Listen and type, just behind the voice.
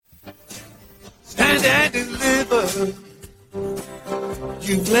Stand and deliver.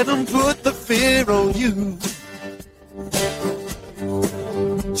 You let them put the fear on you.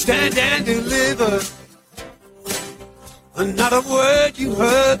 Stand and deliver. Not a word you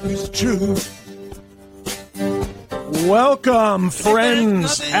heard is true. Welcome,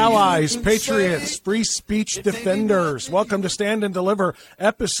 friends, allies, patriots, free speech defenders. Welcome to Stand and Deliver,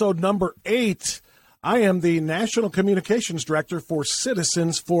 episode number 8. I am the National Communications Director for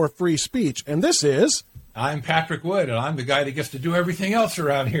Citizens for Free Speech, and this is... I'm Patrick Wood, and I'm the guy that gets to do everything else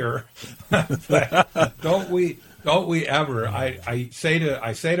around here. Don't we ever? I say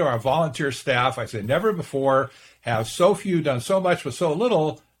to our volunteer staff, I say, never before have so few done so much with so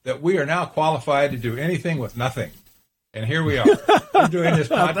little that we are now qualified to do anything with nothing. And here we are. We're doing this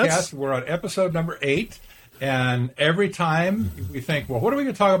podcast. We're on episode number 8. And every time we think, well, what are we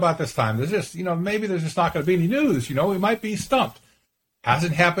going to talk about this time? There's just, maybe there's just not going to be any news. We might be stumped.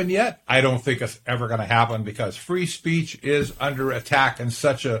 Hasn't happened yet. I don't think it's ever going to happen because free speech is under attack in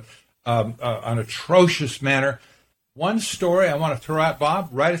such an atrocious manner. One story I want to throw out, Bob,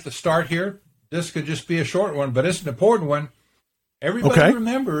 right at the start here. This could just be a short one, but it's an important one. Everybody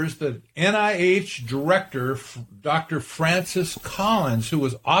remembers the NIH director, Dr. Francis Collins, who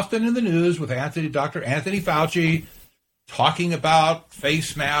was often in the news with Dr. Anthony Fauci, talking about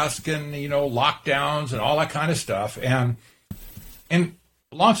face masks and, lockdowns and all that kind of stuff. And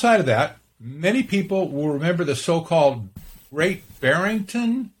alongside of that, many people will remember the so-called Great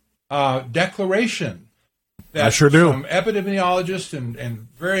Barrington Declaration. That I sure do. Some epidemiologists and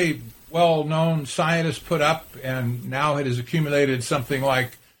very well-known scientists put up, and now it has accumulated something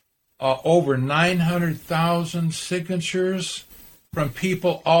like over 900,000 signatures from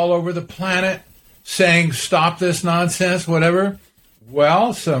people all over the planet saying, stop this nonsense, whatever.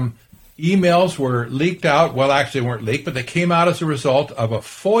 Well, some emails were leaked out. Well, actually, they weren't leaked, but they came out as a result of a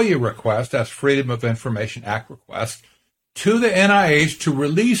FOIA request, that's Freedom of Information Act request, to the NIH to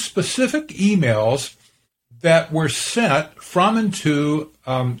release specific emails that were sent from and to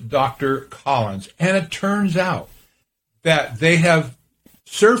Dr. Collins. And it turns out that they have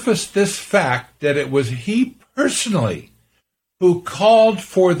surfaced this fact that it was he personally who called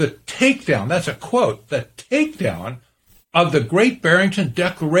for the takedown, that's a quote, the takedown of the Great Barrington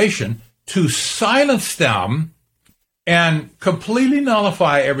Declaration to silence them and completely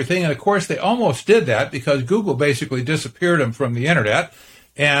nullify everything. And, of course, they almost did that because Google basically disappeared them from the Internet.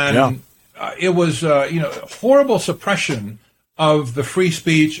 And it was, horrible suppression of the free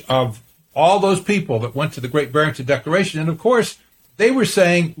speech of all those people that went to the Great Barrington Declaration. And, of course, they were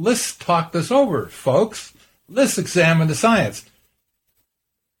saying, let's talk this over, folks. Let's examine the science.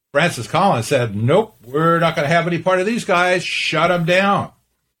 Francis Collins said, nope, we're not going to have any part of these guys. Shut them down.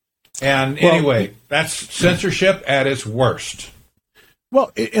 And anyway, that's censorship at its worst.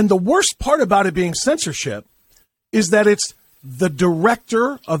 Well, and the worst part about it being censorship is that it's the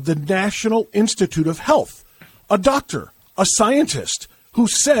director of the National Institute of Health, a doctor, a scientist, who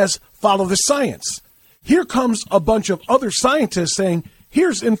says, follow the science. Here comes a bunch of other scientists saying,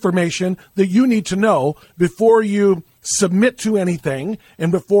 here's information that you need to know before you submit to anything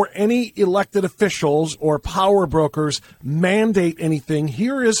and before any elected officials or power brokers mandate anything.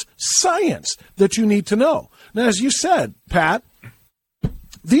 Here is science that you need to know. Now, as you said, Pat,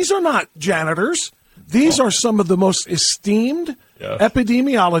 these are not janitors. These are some of the most esteemed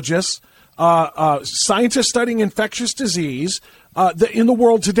epidemiologists, scientists studying infectious disease in the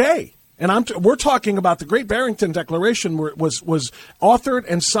world today. And we're talking about the Great Barrington Declaration, where it was authored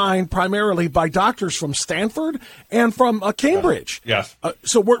and signed primarily by doctors from Stanford and from Cambridge. Yes.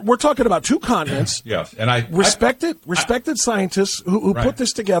 So we're talking about two continents. Yes. And respected scientists who put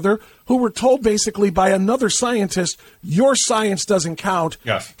this together, who were told basically by another scientist, your science doesn't count.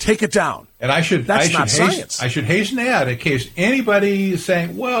 Yes. Take it down. And I should hasten to add, in case anybody is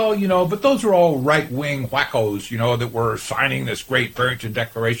saying, well, but those are all right-wing wackos, that were signing this Great Barrington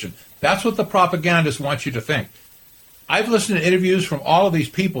Declaration. That's what the propagandists want you to think. I've listened to interviews from all of these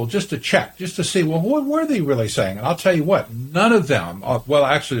people just to check, just to see, well, what were they really saying? And I'll tell you what, none of them, well,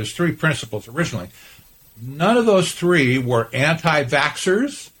 actually, there's 3 principles originally. None of those 3 were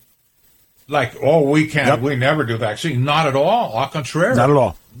anti-vaxxers, like, we never do vaccine. Not at all. Au contraire. Not at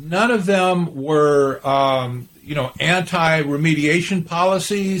all. None of them were, anti-remediation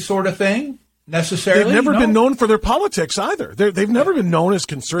policy sort of thing. Necessarily, they've never been known for their politics either. They've never been known as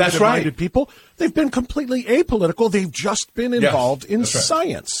conservative-minded people. They've been completely apolitical. They've just been involved in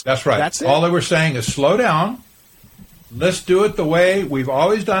science. That's right. That's it. All they were saying is slow down. Let's do it the way we've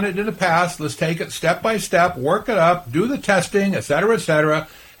always done it in the past. Let's take it step by step, work it up, do the testing, et cetera,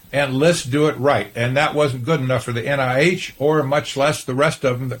 and let's do it right. And that wasn't good enough for the NIH, or much less the rest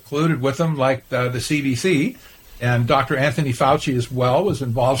of them that colluded with them, like the CDC. And Dr. Anthony Fauci as well was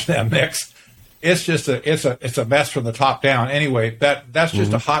involved in that mix. It's just it's a mess from the top down. Anyway, that's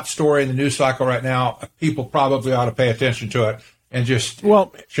just a hot story in the news cycle right now. People probably ought to pay attention to it and just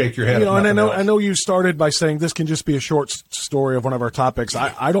shake your head. And I know you started by saying this can just be a short story of one of our topics.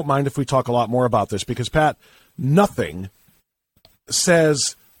 I don't mind if we talk a lot more about this, because, Pat, nothing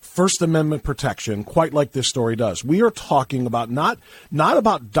says First Amendment protection quite like this story does. We are talking about not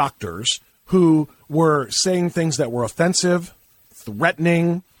about doctors who were saying things that were offensive,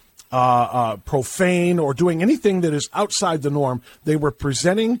 threatening, profane, or doing anything that is outside the norm. They were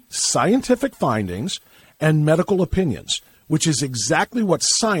presenting scientific findings and medical opinions, which is exactly what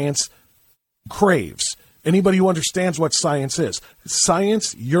science craves. Anybody who understands what science is,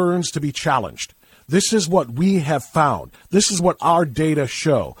 science yearns to be challenged. This is what we have found. This is what our data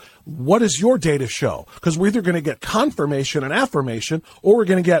show. What does your data show? Because we're either going to get confirmation and affirmation, or we're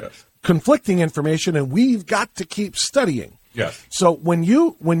going to get conflicting information, and we've got to keep studying. Yes. So when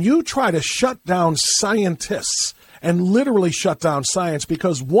you try to shut down scientists, and literally shut down science,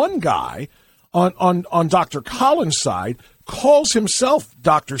 because one guy on Dr. Collins' side calls himself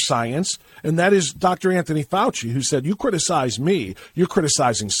Dr. Science, and that is Dr. Anthony Fauci, who said, you criticize me, you're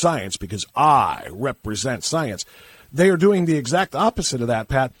criticizing science because I represent science. They are doing the exact opposite of that,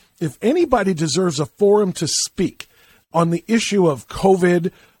 Pat. If anybody deserves a forum to speak on the issue of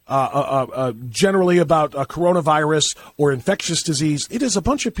COVID, generally about coronavirus or infectious disease, it is a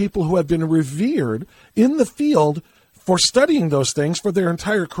bunch of people who have been revered in the field for studying those things for their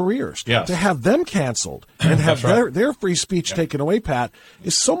entire careers. Yes. To have them canceled and have their free speech taken away, Pat,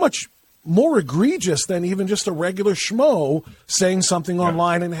 is so much more egregious than even just a regular schmo saying something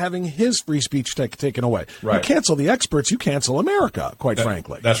online and having his free speech taken away. Right. You cancel the experts, you cancel America, quite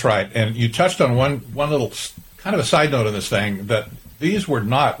frankly. That's right. And you touched on one little kind of a side note in this thing, that these were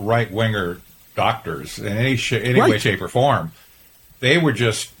not right-winger doctors in any way, shape, or form. They were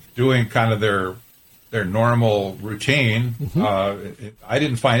just doing kind of their normal routine. I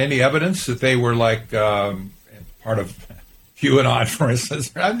didn't find any evidence that they were like part of QAnon, for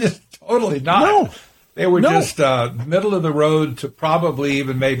instance. I'm just totally not. No. They were just middle of the road to probably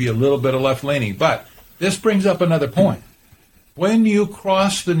even maybe a little bit of left-leaning. But this brings up another point. When you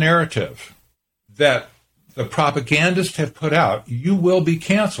cross the narrative that the propagandists have put out, you will be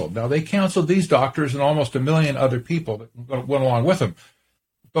canceled. Now, they canceled these doctors and almost 1 million other people that went along with them.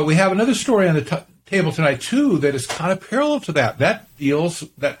 But we have another story on the table tonight, too, that is kind of parallel to that.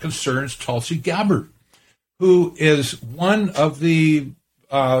 That concerns Tulsi Gabbard, who is one of the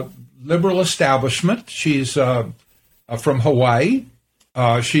liberal establishment. She's from Hawaii.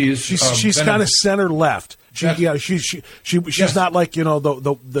 She's kind of center left. She's not like the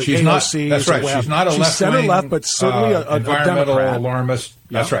AOC. That's right. She's not a left-wing. She's center left, but certainly a environmental Democrat. alarmist.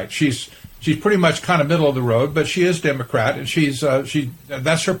 That's right. She's pretty much kind of middle of the road, but she is Democrat, and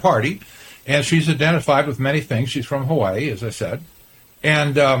that's her party, and she's identified with many things. She's from Hawaii, as I said,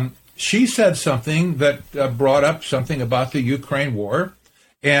 and she said something that brought up something about the Ukraine war,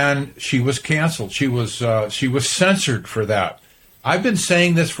 and she was canceled. She was censored for that. I've been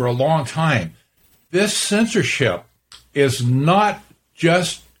saying this for a long time. This censorship is not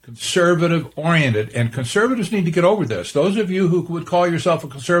just conservative-oriented, and conservatives need to get over this. Those of you who would call yourself a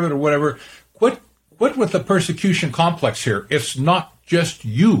conservative or whatever, quit with the persecution complex here. It's not just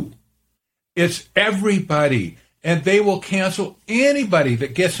you. It's everybody, and they will cancel anybody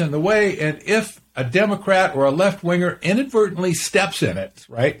that gets in the way, and if a Democrat or a left-winger inadvertently steps in it,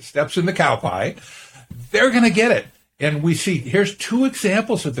 right, steps in the cow pie, they're going to get it. And we see, here's 2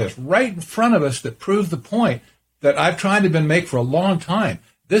 examples of this right in front of us that prove the point that I've tried to make for a long time.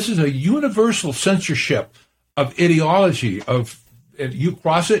 This is a universal censorship of ideology. If you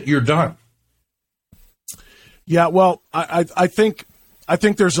cross it, you're done. Yeah, well, I think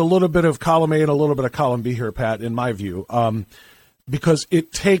there's a little bit of column A and a little bit of column B here, Pat, in my view, because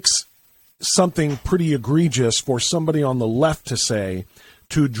it takes something pretty egregious for somebody on the left to say,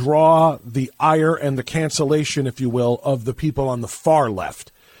 to draw the ire and the cancellation, if you will, of the people on the far left,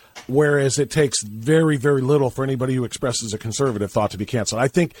 whereas it takes very, very little for anybody who expresses a conservative thought to be canceled. I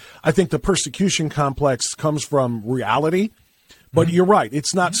think the persecution complex comes from reality, but you're right.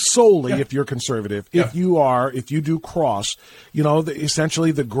 It's not solely if you're conservative. Yeah. If you do cross,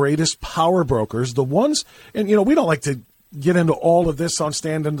 essentially the greatest power brokers, the ones, and we don't like to get into all of this on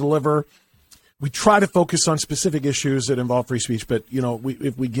Stand and Deliver. We try to focus on specific issues that involve free speech, but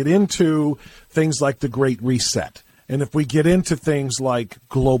if we get into things like the Great Reset and if we get into things like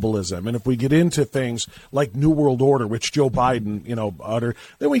globalism, and if we get into things like New World Order, which Joe Biden, uttered,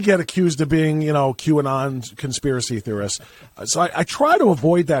 then we get accused of being, QAnon conspiracy theorists. So I try to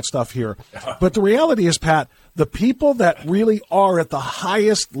avoid that stuff here. But the reality is, Pat, the people that really are at the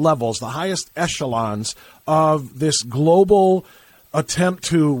highest levels, the highest echelons of this global attempt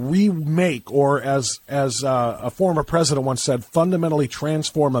to remake, or as a former president once said, fundamentally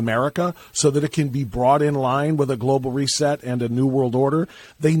transform America so that it can be brought in line with a global reset and a new world order,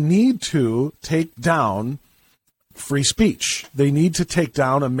 they need to take down free speech. They need to take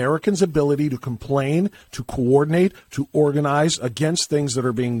down Americans' ability to complain, to coordinate, to organize against things that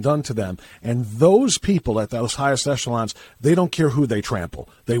are being done to them. And those people at those highest echelons, they don't care who they trample.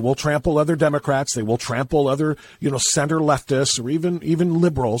 They will trample other Democrats. They will trample other, center leftists, or even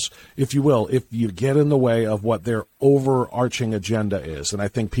liberals, if you will, if you get in the way of what their overarching agenda is. And I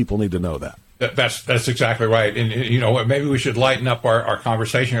think people need to know that. That's exactly right. And, maybe we should lighten up our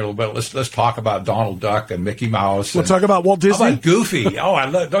conversation here a little bit. Let's talk about Donald Duck and Mickey Mouse. We'll talk about Walt Disney. How about Goofy?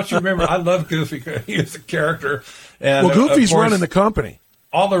 Don't you remember? I love Goofy. He was a character. And, Goofy's of course, running the company.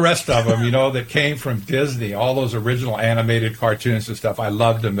 All the rest of them, that came from Disney, all those original animated cartoons and stuff, I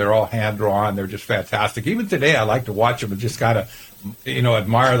loved them. They're all hand-drawn. They're just fantastic. Even today, I like to watch them and just kind of,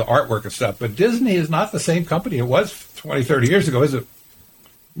 admire the artwork and stuff. But Disney is not the same company it was 20, 30 years ago, is it?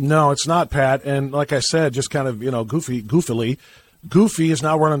 No, it's not, Pat. And like I said, just kind of, goofily, Goofy is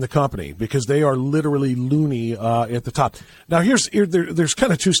now running the company because they are literally loony at the top. Now, there's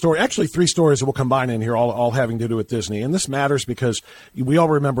kind of two stories, actually three stories that we'll combine in here, all having to do with Disney. And this matters because we all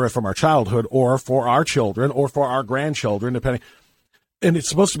remember it from our childhood, or for our children, or for our grandchildren, depending. And it's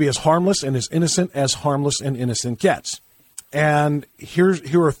supposed to be as harmless and as innocent as harmless and innocent gets. And here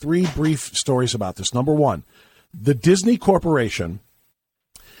are three brief stories about this. Number one, the Disney Corporation,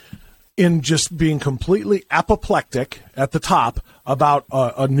 in just being completely apoplectic at the top about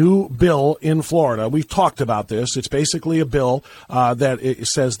a new bill in Florida. We've talked about this. It's basically a bill that it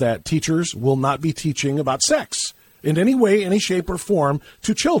says that teachers will not be teaching about sex in any way, any shape or form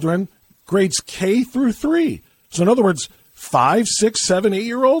to children grades K through 3. So in other words, 5, 6, 7,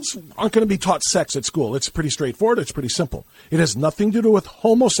 8-year-olds aren't going to be taught sex at school. It's pretty straightforward. It's pretty simple. It has nothing to do with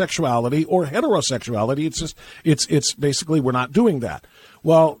homosexuality or heterosexuality. It's basically, we're not doing that.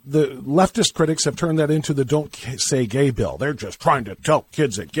 Well, the leftist critics have turned that into the Don't Say Gay bill. They're just trying to tell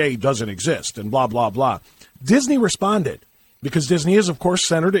kids that gay doesn't exist and blah, blah, blah. Disney responded, because Disney is, of course,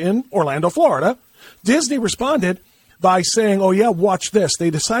 centered in Orlando, Florida. Disney responded by saying, oh, yeah, watch this.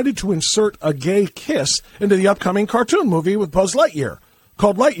 They decided to insert a gay kiss into the upcoming cartoon movie with Buzz Lightyear,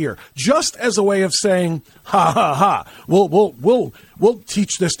 called Lightyear, just as a way of saying, ha, ha, ha, we'll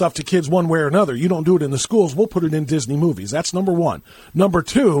teach this stuff to kids one way or another. You don't do it in the schools. We'll put it in Disney movies. That's number one. Number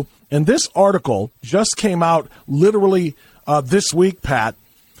two, and this article just came out literally this week, Pat,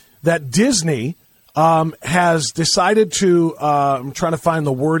 that Disney has decided to, I'm trying to find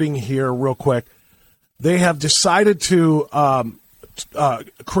the wording here real quick. They have decided to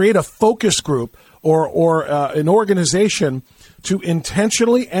create a focus group or an organization to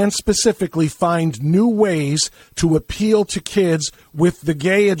intentionally and specifically find new ways to appeal to kids with the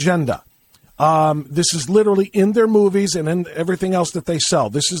gay agenda. This is literally in their movies and in everything else that they sell.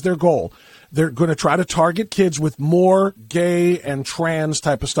 This is their goal. They're going to try to target kids with more gay and trans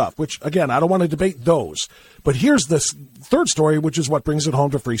type of stuff, which, again, I don't want to debate those. But here's the third story, which is what brings it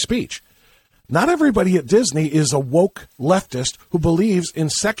home to free speech. Not everybody at Disney is a woke leftist who believes in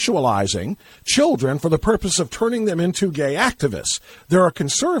sexualizing children for the purpose of turning them into gay activists. There are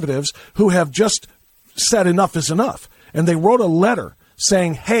conservatives who have just said enough is enough. And they wrote a letter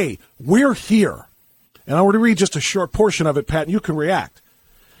saying, hey, we're here. And I want to read just a short portion of it, Pat, and you can react.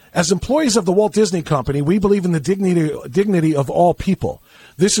 As employees of the Walt Disney Company, we believe in the dignity of all people.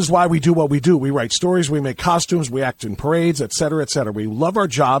 This is why we do what we do. We write stories, we make costumes, we act in parades, et cetera, et cetera. We love our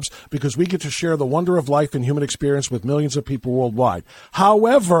jobs because we get to share the wonder of life and human experience with millions of people worldwide.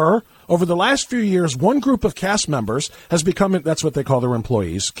 However, over the last few years, one group of cast members has become, that's what they call their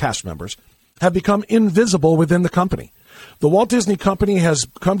employees, cast members, have become invisible within the company. The Walt Disney Company has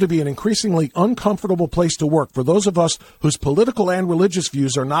come to be an increasingly uncomfortable place to work for those of us whose political and religious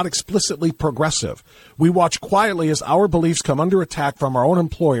views are not explicitly progressive. We watch quietly as our beliefs come under attack from our own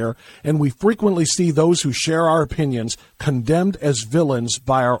employer, and we frequently see those who share our opinions condemned as villains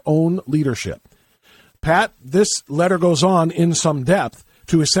by our own leadership. Pat, this letter goes on in some depth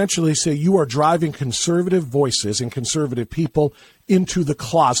to essentially say you are driving conservative voices and conservative people into the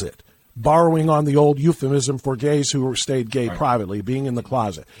closet, borrowing on the old euphemism for gays who stayed gay privately, being in the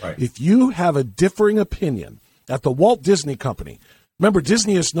closet. Right. If you have a differing opinion at the Walt Disney Company, Remember,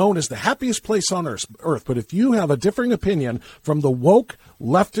 Disney is known as the happiest place on earth, but if you have a differing opinion from the woke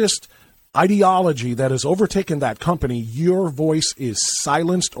leftist ideology that has overtaken that company, your voice is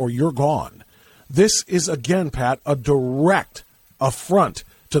silenced or you're gone. This is, again, Pat, a direct affront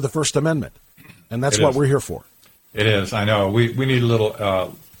to the First Amendment, and that's what we're here for. It is. I know. We need a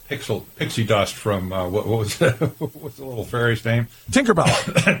little pixie dust from, what was what's the little fairy's name? Tinkerbell.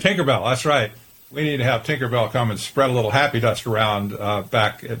 Tinkerbell, that's right. We need to have Tinkerbell come and spread a little happy dust around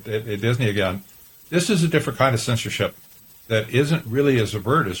back at Disney again. This is a different kind of censorship that isn't really as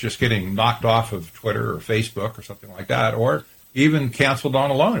overt as just getting knocked off of Twitter or Facebook or something like that, or even canceled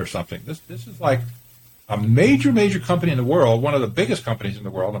on a loan or something. This is like a major company in the world, one of the biggest companies in the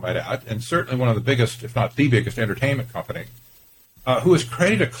world, I might add, and certainly one of the biggest, if not the biggest, entertainment company, who has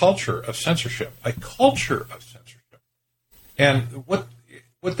created a culture of censorship, And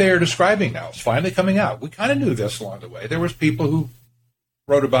what they are describing now is finally coming out. We kind of knew this along the way. There was people who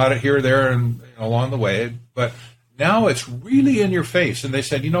wrote about it here, there, and along the way, but now it's really in your face. And they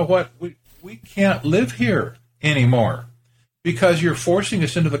said, you know what, we can't live here anymore because you're forcing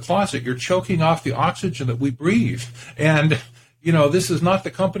us into the closet. You're choking off the oxygen that we breathe. And, this is not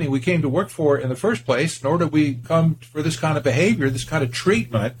the company we came to work for in the first place, nor did we come for this kind of behavior, this kind of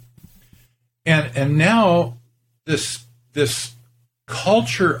treatment. And now this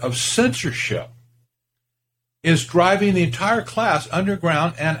culture of censorship is driving the entire class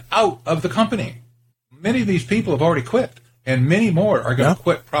underground and out of the company. Many of these people have already quit, and many more are going to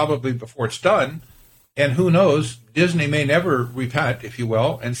quit probably before it's done. And who knows, Disney may never repent, if you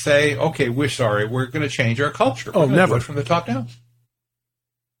will, and say, okay, we're sorry, we're going to change our culture. Oh, never. Do it from the top down.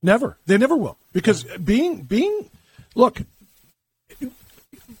 Never. They never will. Because look,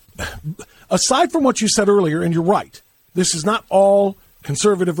 aside from what you said earlier, and you're right, this is not all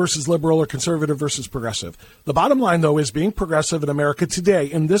conservative versus liberal or conservative versus progressive. The bottom line, though, is being progressive in America today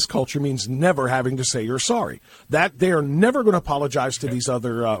in this culture means never having to say you're sorry. That they are never going to apologize to these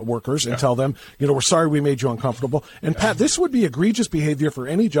other workers and tell them, we're sorry we made you uncomfortable. And, Pat, this would be egregious behavior for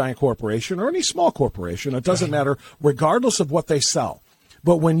any giant corporation or any small corporation. It doesn't matter, regardless of what they sell.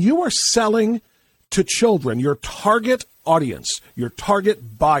 But when you are selling to children, your target audience, your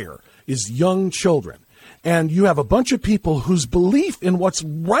target buyer is young children. And you have a bunch of people whose belief in what's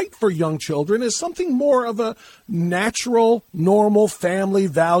right for young children is something more of a natural, normal family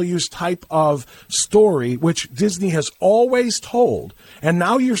values type of story, which Disney has always told. And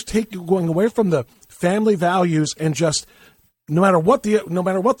now you're going away from the family values and just no matter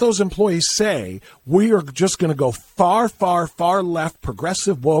what those employees say, we are just going to go far, far, far left,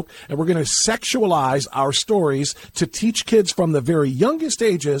 progressive woke, and we're going to sexualize our stories to teach kids from the very youngest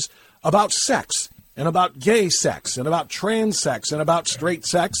ages about sex. And about gay sex, and about trans sex, and about straight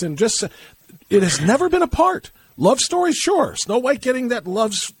sex, and just it has never been a part. Love stories, sure. Snow White getting that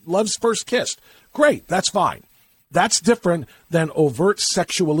love's first kiss, great, that's fine. That's different than overt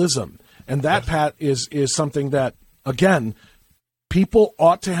sexualism, and that, Pat, is something that, again, people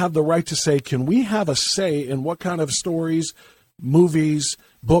ought to have the right to say, can we have a say in what kind of stories, movies,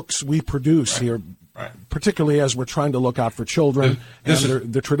 books we produce here? Right. Particularly as we're trying to look out for children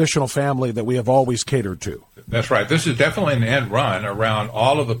and the traditional family that we have always catered to. That's right. This is definitely an end run around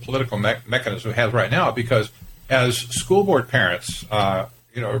all of the political mechanisms we have right now, because as school board parents,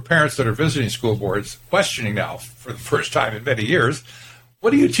 or parents that are visiting school boards, questioning now for the first time in many years,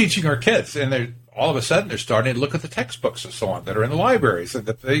 what are you teaching our kids? And all of a sudden they're starting to look at the textbooks and so on that are in the libraries, and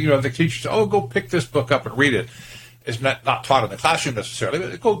that the teachers, go pick this book up and read it. It's not taught in the classroom necessarily,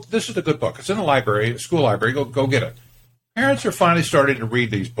 but this is a good book. It's in the library, school library. Go get it. Parents are finally starting to read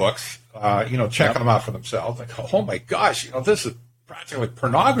these books, checking them out for themselves. Like, oh my gosh, this is practically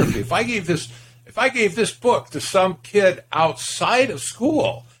pornography. If I gave this book to some kid outside of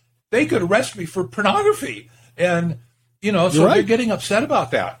school, they could arrest me for pornography. And they're getting upset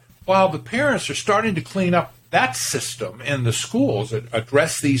about that. While the parents are starting to clean up that system in the schools that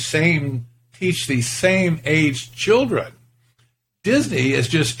teach these same age children. Disney is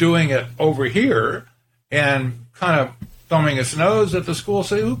just doing it over here and kind of thumbing its nose at the school,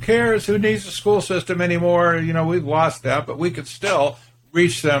 saying, who cares? Who needs the school system anymore? We've lost that, but we could still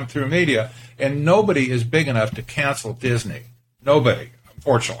reach them through media. And nobody is big enough to cancel Disney. Nobody,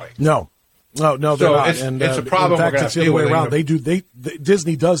 unfortunately. No, they're not. It's a problem. In fact, it's the other way around.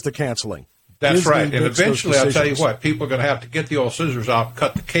 Disney does the canceling. That's right. And eventually, I'll tell you what, people are going to have to get the old scissors out and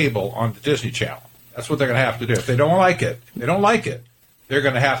cut the cable on the Disney Channel. That's what they're going to have to do. If they don't like it, they're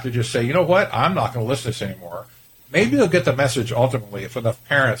going to have to just say, you know what, I'm not going to listen to this anymore. Maybe they'll get the message ultimately if enough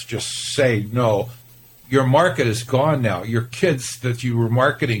parents just say, no, Your market is gone now. Your kids that you were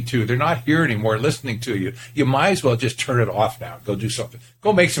marketing to, they're not here anymore listening to you. You might as well just turn it off now. Go do something.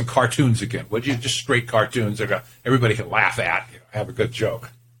 Go make some cartoons again. Would you? Just straight cartoons that everybody can laugh at. Have a good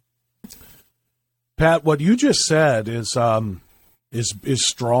joke. Pat, what you just said is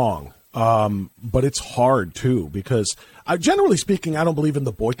strong, but it's hard too, because generally speaking, I don't believe in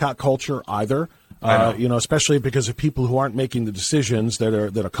the boycott culture either. Especially because of people who aren't making the decisions that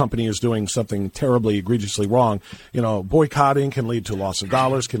a company is doing something terribly, egregiously wrong. Boycotting can lead to loss of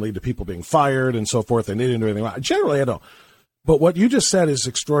dollars, can lead to people being fired and so forth, and they didn't do anything wrong. Generally, I don't. But what you just said is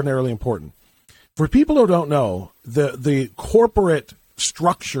extraordinarily important. For people who don't know, the corporate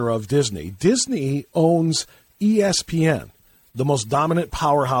structure of Disney owns ESPN, the most dominant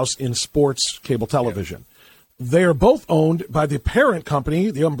powerhouse in sports cable television. They are both owned by the parent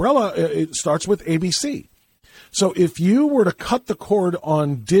company. The umbrella, it starts with ABC. So if you were to cut the cord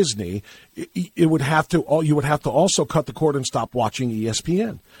on Disney, you would have to also cut the cord and stop watching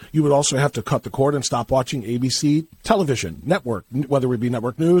ESPN. You would also have to cut the cord and stop watching ABC television network, whether it be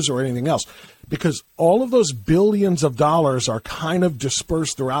network news or anything else, because all of those billions of dollars are kind of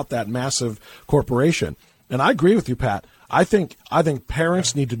dispersed throughout that massive corporation. And I agree with you, Pat. I think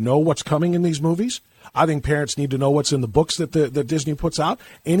parents need to know what's coming in these movies. I think parents need to know what's in the books that Disney puts out.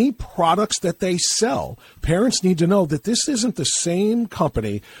 Any products that they sell, parents need to know that this isn't the same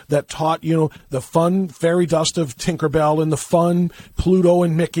company that taught, the fun fairy dust of Tinkerbell and the fun Pluto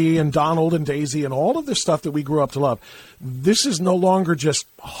and Mickey and Donald and Daisy and all of this stuff that we grew up to love. This is no longer just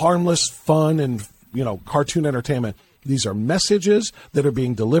harmless fun and, cartoon entertainment. These are messages that are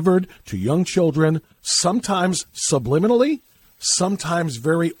being delivered to young children, sometimes subliminally, sometimes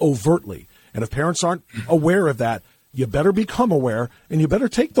very overtly. And if parents aren't aware of that, you better become aware, and you better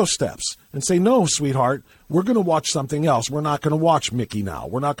take those steps and say, no, sweetheart, we're going to watch something else. We're not going to watch Mickey now.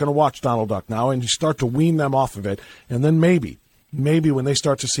 We're not going to watch Donald Duck now. And you start to wean them off of it. And then maybe when they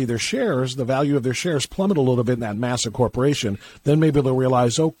start to see their shares, the value of their shares plummet a little bit in that massive corporation, then maybe they'll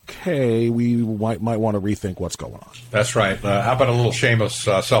realize, okay, we might want to rethink what's going on. That's right. How about a little shameless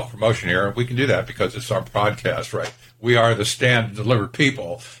self-promotion here? We can do that because it's our podcast, right? We are the stand and deliver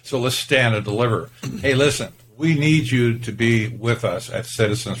people, so let's stand and deliver. Hey, listen, we need you to be with us at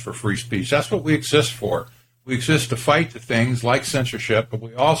Citizens for Free Speech. That's what we exist for. We exist to fight the things like censorship, but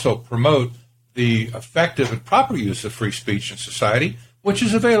we also promote the effective and proper use of free speech in society, which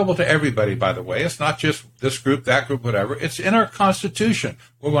is available to everybody, by the way. It's not just this group, that group, whatever. It's in our Constitution.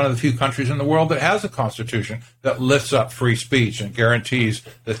 We're one of the few countries in the world that has a Constitution that lifts up free speech and guarantees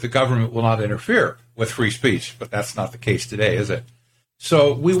that the government will not interfere with free speech. But that's not the case today, is it?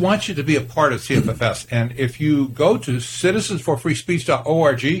 So we want you to be a part of CFFS. And if you go to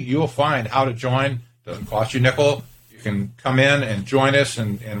citizensforfreespeech.org, you'll find how to join. It doesn't cost you a nickel. You can come in and join us,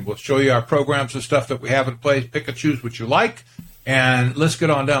 and we'll show you our programs and stuff that we have in place. Pick and choose what you like. And let's get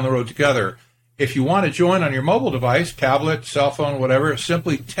on down the road together. If you want to join on your mobile device, tablet, cell phone, whatever,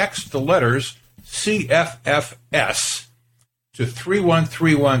 simply text the letters CFFS to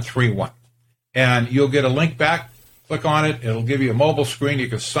 313131. And you'll get a link back. Click on it. It'll give you a mobile screen. You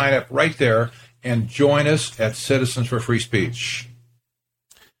can sign up right there and join us at Citizens for Free Speech.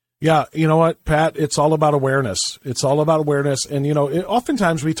 Yeah, you know what, Pat? It's all about awareness. It's all about awareness. And,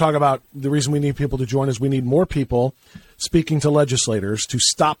 oftentimes we talk about the reason we need people to join is we need more people speaking to legislators to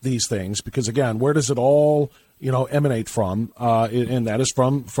stop these things. Because, again, where does it all, emanate from? And that is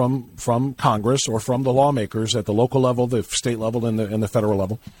from Congress or from the lawmakers at the local level, the state level, and the federal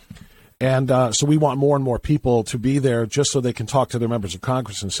level. And so we want more and more people to be there just so they can talk to their members of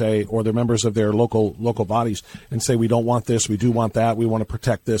Congress and say, or their members of their local bodies and say, we don't want this, we do want that, we want to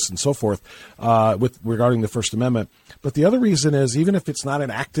protect this, and so forth, regarding the First Amendment. But the other reason is, even if it's not an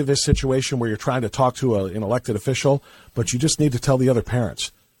activist situation where you're trying to talk to an elected official, but you just need to tell the other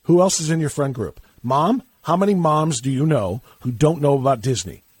parents. Who else is in your friend group? Mom, how many moms do you know who don't know about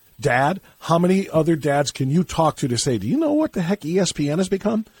Disney? Dad, how many other dads can you talk to say, do you know what the heck ESPN has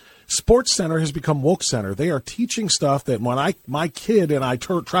become? Sports Center has become Woke Center. They are teaching stuff that when my kid and I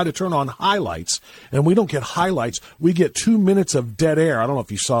try to turn on highlights, and we don't get highlights, we get 2 minutes of dead air. I don't know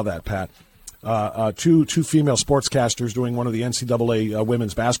if you saw that, Pat. Two female sportscasters doing one of the NCAA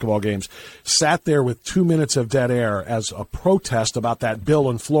women's basketball games sat there with 2 minutes of dead air as a protest about that bill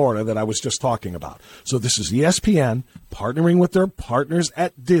in Florida that I was just talking about. So this is ESPN partnering with their partners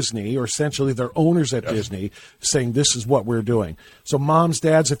at Disney, or essentially their owners at Disney, saying this is what we're doing. So moms,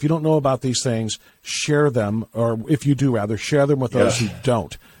 dads, if you don't know about these things, share them, or if you do, rather, share them with those who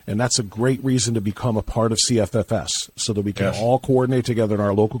don't. And that's a great reason to become a part of CFFS, so that we can all coordinate together in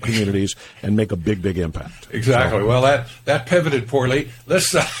our local communities and make a big, big impact. Exactly. So, well, that pivoted poorly.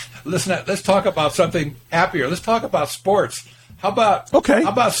 Let's Listen, let's talk about something happier. Let's talk about sports. How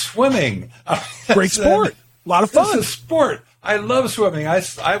about swimming? Great sport. A lot of fun. It's a sport. I love swimming.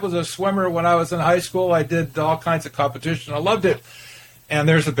 I was a swimmer when I was in high school. I did all kinds of competition. I loved it. And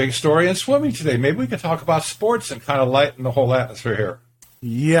there's a big story in swimming today. Maybe we can talk about sports and kind of lighten the whole atmosphere here.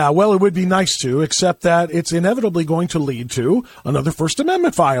 Yeah, well, it would be nice to, except that it's inevitably going to lead to another First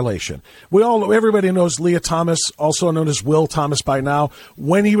Amendment violation. Everybody knows Leah Thomas, also known as Will Thomas by now.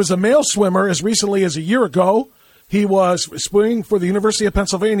 When he was a male swimmer, as recently as a year ago, he was swimming for the University of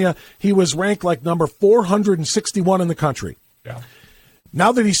Pennsylvania. He was ranked like number 461 in the country. Yeah.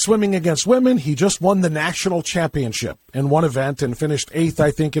 Now that he's swimming against women, he just won the national championship in one event and finished 8th,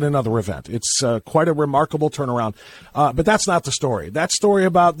 I think, in another event. It's quite a remarkable turnaround. But that's not the story. That story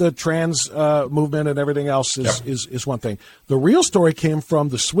about the trans movement and everything else is one thing. The real story came from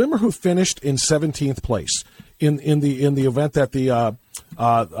the swimmer who finished in 17th place in the event that the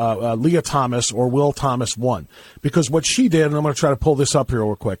Leah Thomas or Will Thomas won. Because what she did, and I'm going to try to pull this up here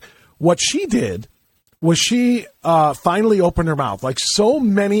real quick, what she did was she finally opened her mouth. Like so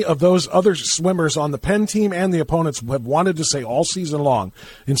many of those other swimmers on the Penn team and the opponents have wanted to say all season long.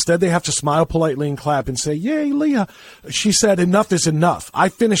 Instead, they have to smile politely and clap and say, yay, Leah. She said, enough is enough. I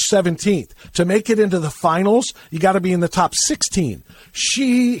finished 17th. To make it into the finals, you got to be in the top 16.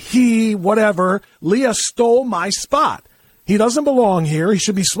 He, whatever, Leah stole my spot. He doesn't belong here. He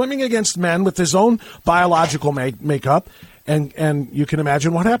should be swimming against men with his own biological makeup. And you can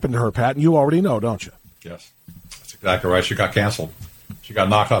imagine what happened to her, Pat, and you already know, don't you? Yes, that's exactly right. She got canceled. She got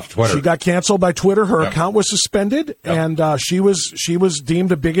knocked off Twitter. She got canceled by Twitter. Her account was suspended, and she was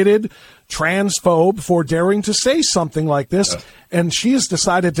deemed a bigoted transphobe for daring to say something like this. Yes. And she has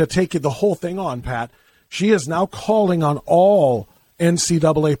decided to take the whole thing on, Pat. She is now calling on all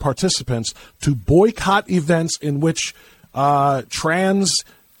NCAA participants to boycott events in which trans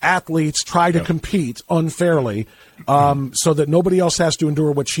athletes try to compete unfairly, so that nobody else has to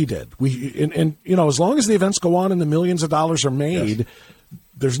endure what she did. And as long as the events go on and the millions of dollars are made,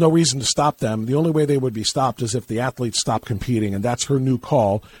 there's no reason to stop them. The only way they would be stopped is if the athletes stop competing, and that's her new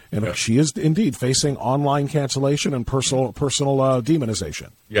call. And she is indeed facing online cancellation and personal demonization.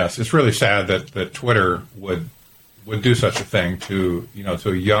 Yes, it's really sad that Twitter would do such a thing to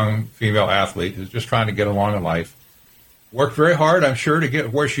a young female athlete who's just trying to get along in life. Worked very hard, I'm sure, to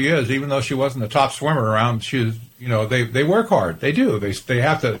get where she is, even though she wasn't the top swimmer around. They work hard. They do. They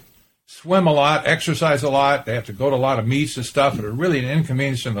have to swim a lot, exercise a lot. They have to go to a lot of meets and stuff that are really an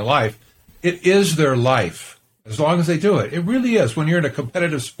inconvenience in their life. It is their life, as long as they do it. It really is when you're in a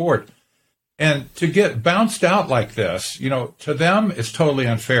competitive sport. And to get bounced out like this, to them, it's totally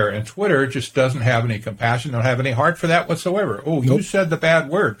unfair. And Twitter just doesn't have any compassion, don't have any heart for that whatsoever. Oh, you said the bad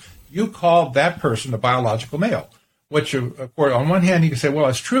word. You called that person a biological male. Which, of course, on one hand, you can say, well,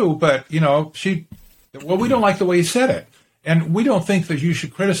 it's true, but, we don't like the way you said it. And we don't think that you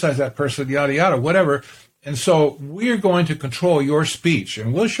should criticize that person, yada, yada, whatever. And so we're going to control your speech.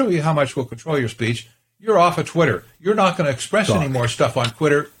 And we'll show you how much we'll control your speech. You're off of Twitter. You're not going to express any more stuff on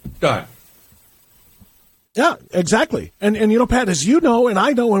Twitter. Done. Yeah, exactly. And Pat, as you know, and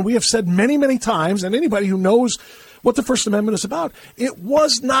I know, and we have said many, many times, and anybody who knows what the First Amendment is about, it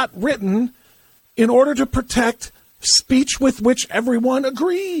was not written in order to protect speech with which everyone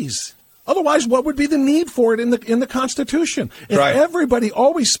agrees. Otherwise, what would be the need for it in the Constitution? If everybody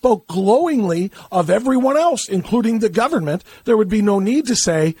always spoke glowingly of everyone else, including the government, there would be no need to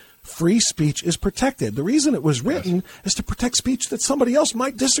say free speech is protected. The reason it was written is to protect speech that somebody else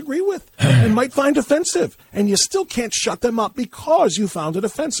might disagree with and might find offensive. And you still can't shut them up because you found it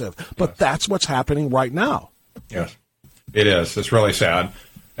offensive. But that's what's happening right now. Yes, it is. It's really sad.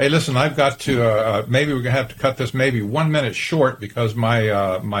 Hey, listen, I've got to, maybe we're going to have to cut this maybe 1 minute short because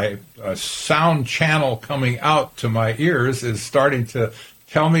my sound channel coming out to my ears is starting to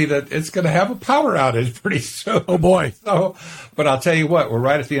tell me that it's going to have a power outage pretty soon. Oh, boy. So, but I'll tell you what, we're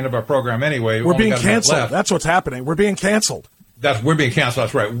right at the end of our program anyway. We're being canceled. That's what's happening. We're being canceled. We're being canceled.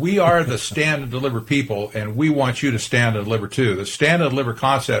 That's right. We are the stand and deliver people, and we want you to stand and deliver too. The stand and deliver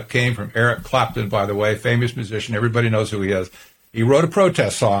concept came from Eric Clapton, by the way, famous musician. Everybody knows who he is. He wrote a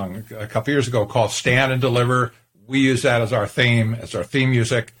protest song a couple years ago called Stand and Deliver. We use that as our theme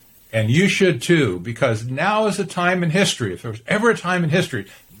music. And you should too, because now is a time in history. If there was ever a time in history,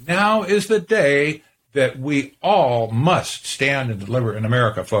 now is the day that we all must stand and deliver in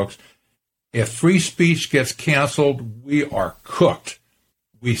America, folks. If free speech gets canceled, we are cooked.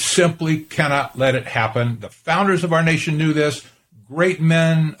 We simply cannot let it happen. The founders of our nation knew this. Great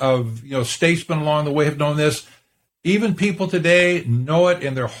men of, statesmen along the way have known this. Even people today know it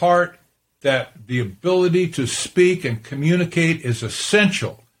in their heart that the ability to speak and communicate is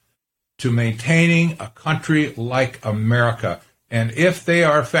essential to maintaining a country like America. And if they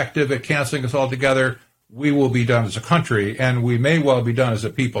are effective at canceling us altogether, we will be done as a country, and we may well be done as a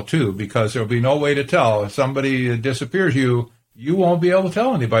people, too, because there will be no way to tell. If somebody disappears you won't be able to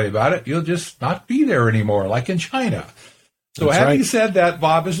tell anybody about it. You'll just not be there anymore, like in China. So having said that,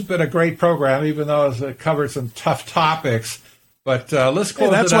 Bob, this has been a great program, even though it's covered some tough topics. But let's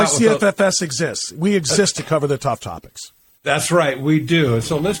close it out. That's why CFFS exists. We exist to cover the tough topics. That's right, we do.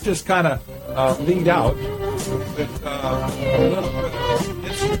 So let's just kind of lead out with a little bit of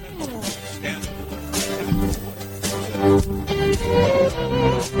instrumental.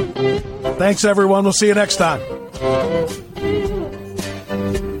 Thanks, everyone. We'll see you next time.